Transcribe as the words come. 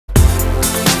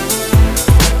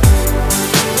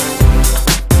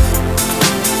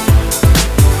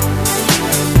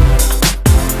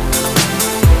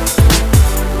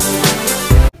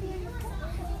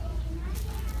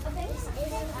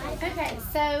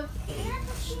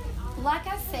So, like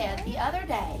I said, the other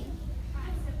day,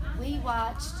 we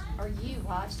watched, or you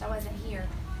watched, I wasn't here,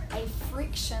 a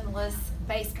frictionless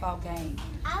baseball game.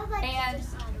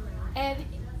 And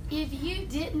if you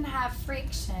didn't have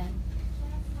friction,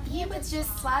 you would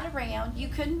just slide around. You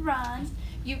couldn't run,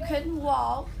 you couldn't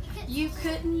walk, you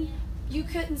couldn't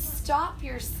stop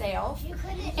yourself.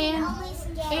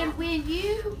 And when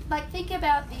you, like, think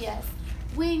about this.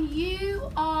 When you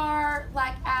are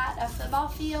like at a football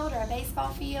field or a baseball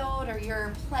field, or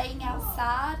you're playing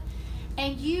outside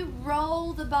and you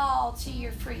roll the ball to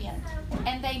your friend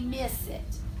and they miss it,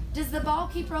 does the ball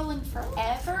keep rolling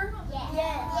forever?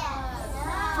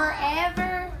 Yes.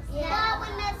 Forever? Yeah.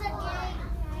 When there's a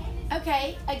gate.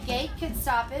 Okay, a gate could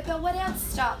stop it, but what else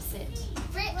stops it?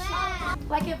 Friction.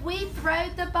 Like if we throw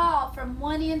the ball from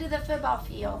one end of the football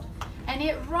field and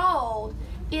it rolled,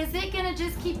 is it going to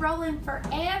just keep rolling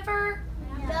forever?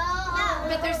 No.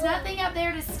 But there's nothing up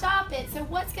there to stop it. So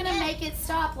what's going to make it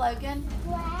stop, Logan?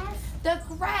 Grass. The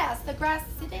grass. The grass.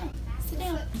 Sit down. Sit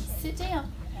down. Sit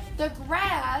down. The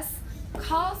grass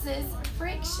causes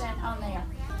friction on there.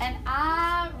 And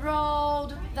I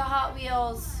rolled the Hot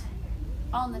Wheels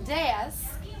on the desk.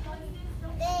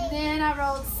 Then I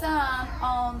rolled some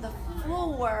on the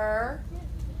floor.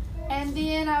 And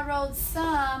then I rolled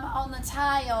some on the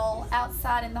tile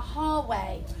outside in the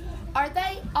hallway. Are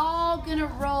they all gonna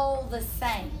roll the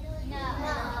same? No.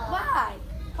 Why?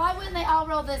 Why wouldn't they all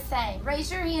roll the same? Raise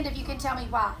your hand if you can tell me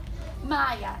why.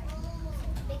 Maya.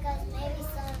 Because maybe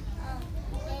the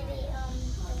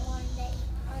one that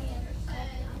on the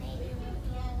carpet maybe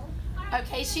won't roll.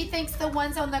 Okay, she thinks the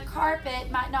ones on the carpet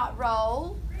might not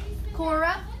roll.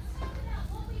 Cora?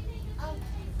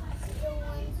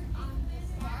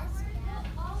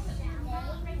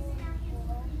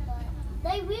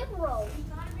 They will roll.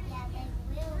 Yeah, they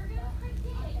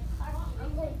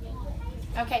will.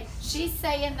 Okay, she's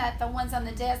saying that the ones on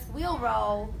the desk will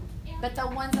roll, but the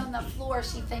ones on the floor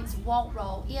she thinks won't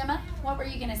roll. Emma, what were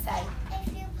you going to say?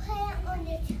 If you put it on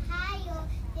the tile,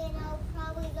 then it'll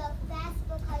probably go fast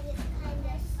because it's kind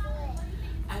of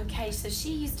slick. Okay, so she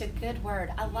used a good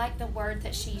word. I like the word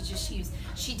that she just used.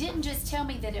 She didn't just tell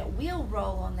me that it will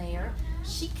roll on there.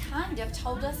 She kind of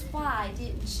told us why,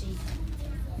 didn't she?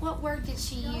 What word did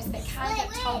she use that kind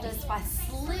of told us why?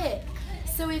 Slick.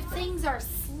 So if things are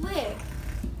slick,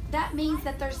 that means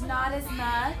that there's not as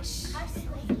much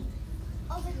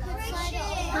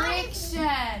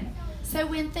friction. So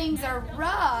when things are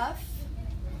rough,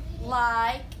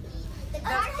 like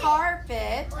the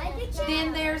carpet,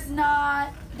 then there's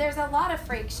a lot of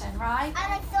friction, right?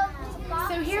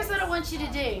 So here's what I want you to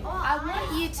do. I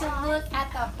want you to look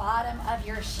at the bottom of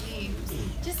your shoes.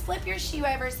 Just flip your shoe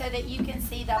over so that you can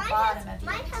see the bottom of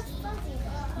yours.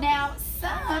 Now,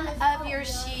 some of your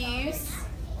shoes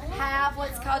have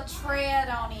what's called tread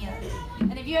on them.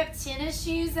 And if you have tennis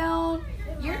shoes on,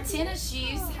 your tennis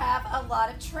shoes have a lot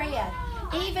of tread.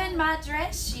 Even my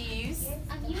dress shoes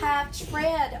have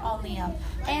tread on them.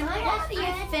 And why do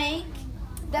you think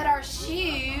that our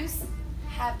shoes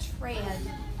have tread?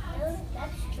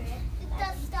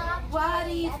 Why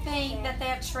do you think that they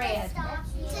have tread?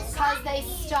 Because they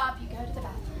stop. You go to the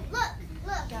bathroom. Look.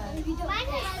 Go. Mine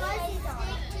has fuzzies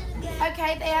on.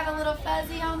 Okay, they have a little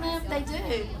fuzzy on them? They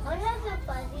do. Mine has a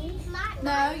fuzzy.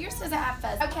 No, yours doesn't have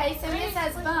fuzzy. Okay, so his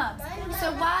has bumps.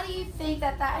 So why do you think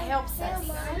that helps us?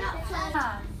 So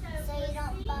you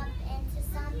don't bump into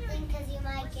something because you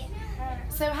might get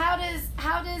hurt. So how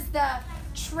does the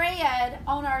tread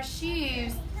on our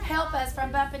shoes help us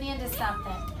from bumping into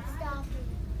something? Stop.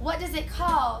 What does it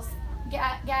cause,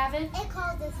 Gavin? It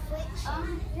causes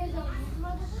friction.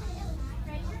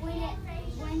 When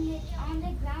it's on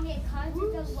the ground, it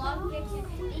causes a lot of friction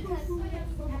because those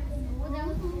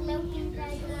little things that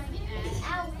are going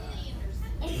out,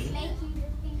 it's making the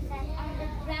things that are on the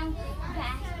ground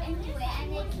bash into it, and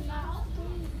it's not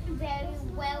very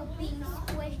well being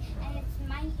squished, and it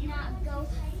might not go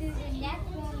through the next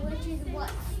one, which is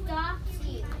what stops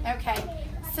you. Okay,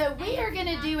 so we are going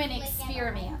to do an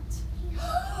experiment.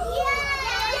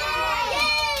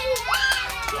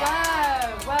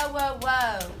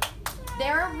 Whoa.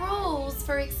 There are rules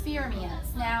for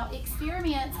experiments. Now,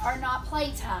 experiments are not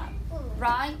playtime,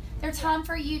 right? They're time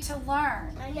for you to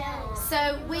learn.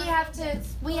 So we have to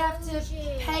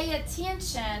pay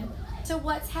attention to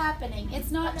what's happening.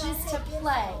 It's not just to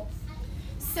play.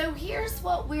 So here's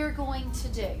what we're going to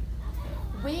do.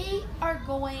 We are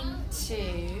going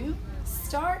to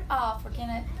start off, we're going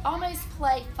to almost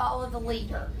play follow the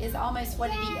leader is almost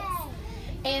what it is.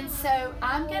 And so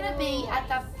I'm going to be at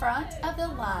the front of the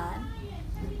line,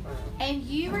 And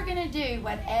you are going to do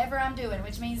whatever I'm doing,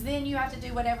 which means then you have to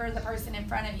do whatever the person in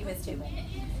front of you is doing.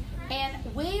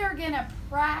 And we are going to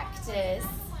practice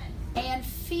and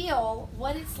feel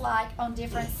what it's like on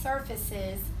different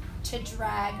surfaces to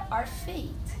drag our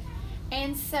feet.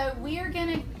 And so we're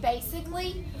going to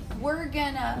basically, we're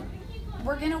going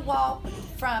to walk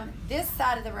from this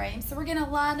side of the room. So we're going to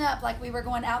line up like we were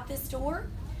going out this door.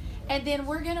 And then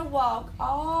we're going to walk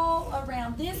all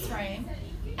around this room,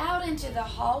 out into the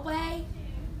hallway,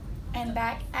 and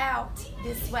back out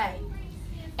this way.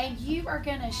 And you are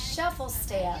going to shuffle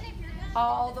step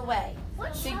all the way.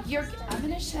 So I'm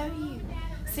going to show you.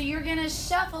 So you're going to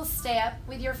shuffle step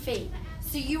with your feet.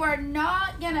 So you are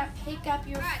not going to pick up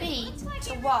your feet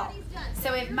to walk.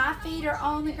 So if my feet are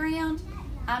on the ground,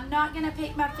 I'm not going to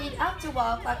pick my feet up to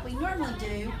walk like we normally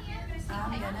do.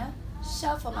 I'm going to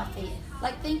shuffle my feet.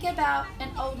 Like think about an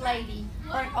old lady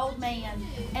or an old man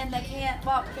and they can't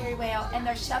walk very well and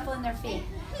they're shuffling their feet.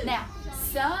 Now,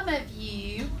 some of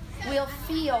you will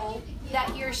feel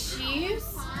that your shoes,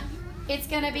 it's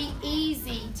going to be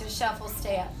easy to shuffle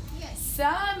step.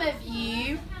 Some of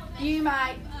you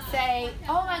might say,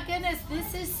 oh my goodness,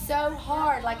 this is so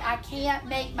hard. Like I can't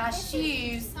make my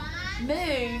shoes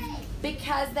move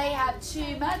because they have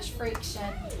too much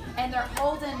friction and they're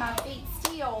holding my feet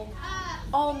still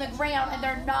on the ground and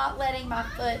they're not letting my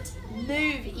foot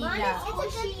move enough.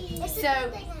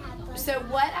 So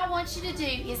what I want you to do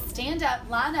is stand up,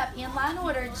 line up in line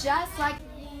order, just like.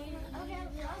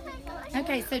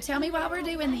 Okay, so tell me while we're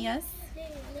doing this.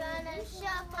 We're gonna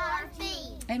shuffle our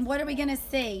feet. And what are we gonna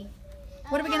see?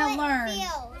 What are we gonna learn?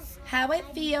 How it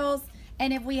feels,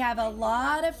 and if we have a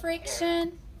lot of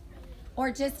friction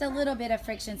or just a little bit of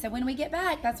friction. So when we get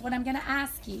back, that's what I'm gonna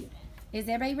ask you. Is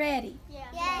everybody ready?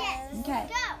 Yes. Okay.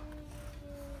 Go.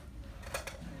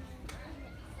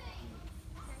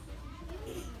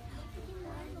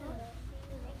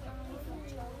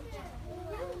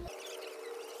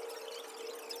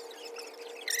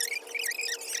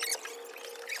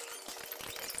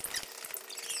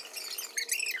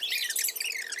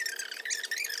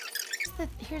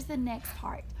 Here's the next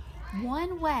part.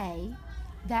 One way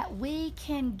that we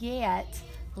can get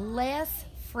less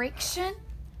friction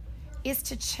is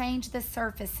to change the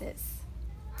surfaces.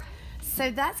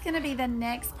 So that's going to be the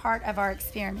next part of our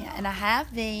experiment. And I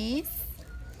have these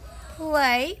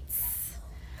plates.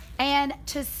 And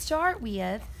to start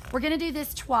with, we're going to do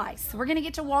this twice. So we're going to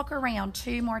get to walk around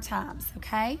 2 more times,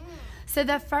 okay? So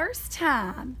the first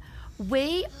time,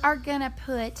 we are going to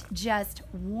put just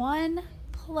one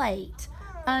plate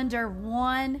under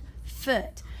one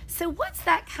foot. So what's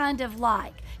that kind of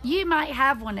like? You might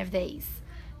have one of these.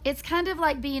 It's kind of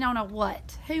like being on a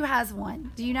what? Who has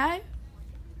one? Do you know? I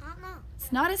don't know.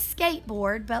 It's not a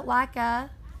skateboard, but like a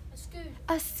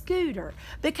scooter.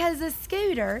 Because a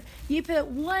scooter, you put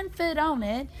one foot on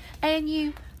it and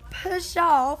you push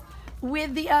off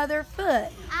with the other foot.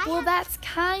 Well, that's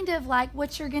kind of like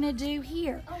what you're going to do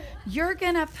here. You're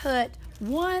going to put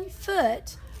one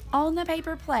foot on the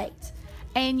paper plate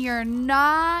and you're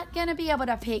not going to be able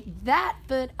to pick that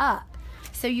foot up.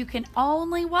 So you can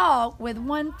only walk with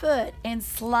one foot and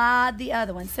slide the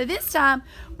other one. So this time,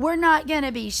 we're not going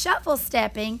to be shuffle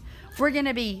stepping. We're going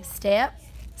to be step,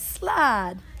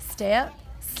 slide, step,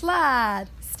 slide,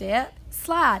 step,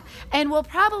 slide. And we'll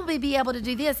probably be able to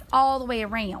do this all the way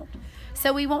around.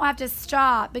 So we won't have to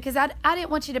stop because I didn't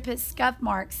want you to put scuff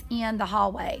marks in the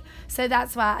hallway. So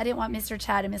that's why I didn't want Mr.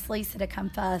 Chad and Miss Lisa to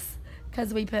come fuss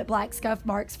because we put black scuff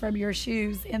marks from your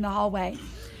shoes in the hallway.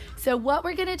 So what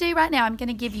we're going to do right now, I'm going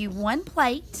to give you one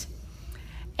plate,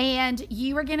 and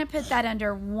you are going to put that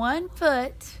under one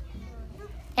foot,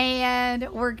 and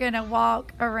we're going to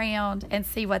walk around and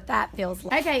see what that feels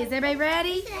like. Okay, is everybody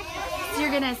ready? So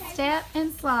you're going to step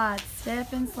and slide,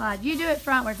 step and slide. You do it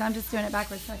frontwards. I'm just doing it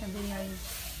backwards so I can video you.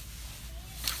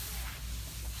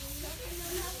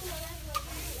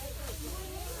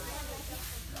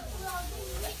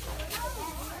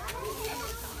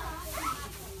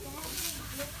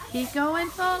 Keep going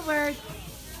forward.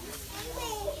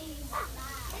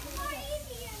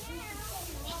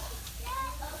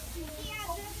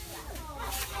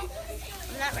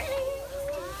 I'm not ready.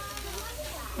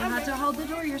 You have to hold the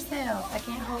door yourself. I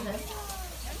can't hold it.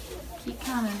 Keep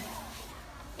coming.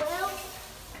 Well,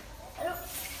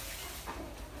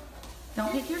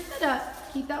 Don't pick your foot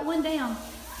up. Keep that one down.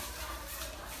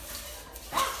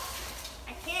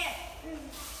 I can't.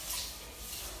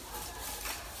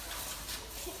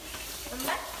 I'm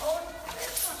not holding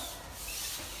this one.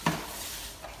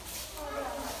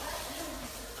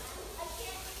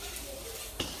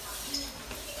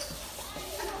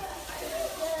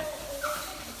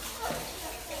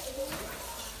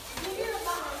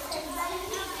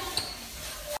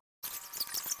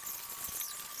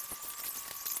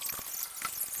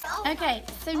 Okay,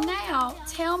 so now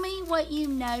tell me what you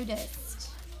noticed.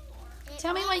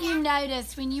 Tell me what you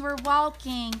noticed when you were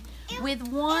walking with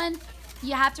one,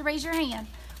 you have to raise your hand,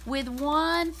 with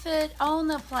 1 foot on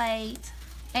the plate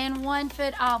and 1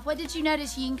 foot off. What did you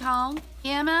notice, Ying Kong?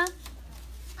 Emma?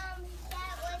 That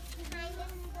was kind of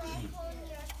slick on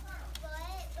your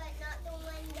foot, but not the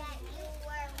one that you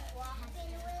were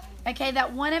walking with. Okay,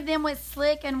 that one of them was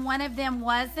slick and one of them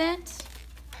wasn't.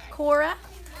 Cora?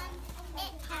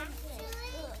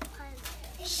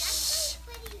 It's actually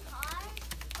pretty hard.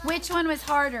 Which one was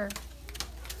harder?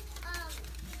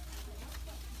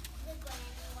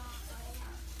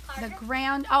 The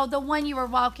ground, oh, the one you were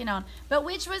walking on. But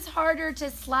which was harder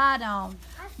to slide on?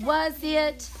 Was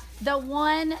it the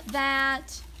one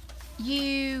that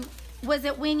was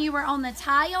it when you were on the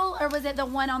tile, or was it the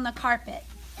one on the carpet?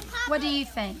 What do you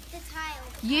think? The tile.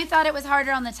 You thought it was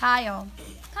harder on the tile.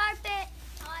 Carpet.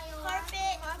 Tile.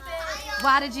 Carpet.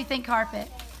 Why did you think carpet?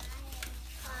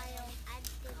 Tile.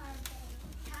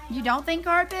 You don't think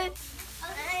carpet? It's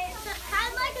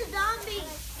kind of like a zombie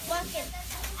walking.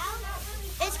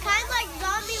 It's kind of like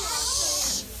zombie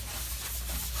walking.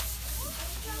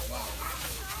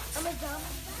 I'm a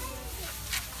zombie.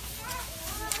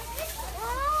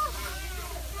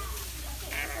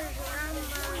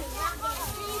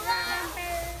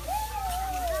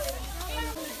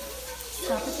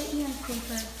 Stop at the end,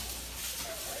 Cooper.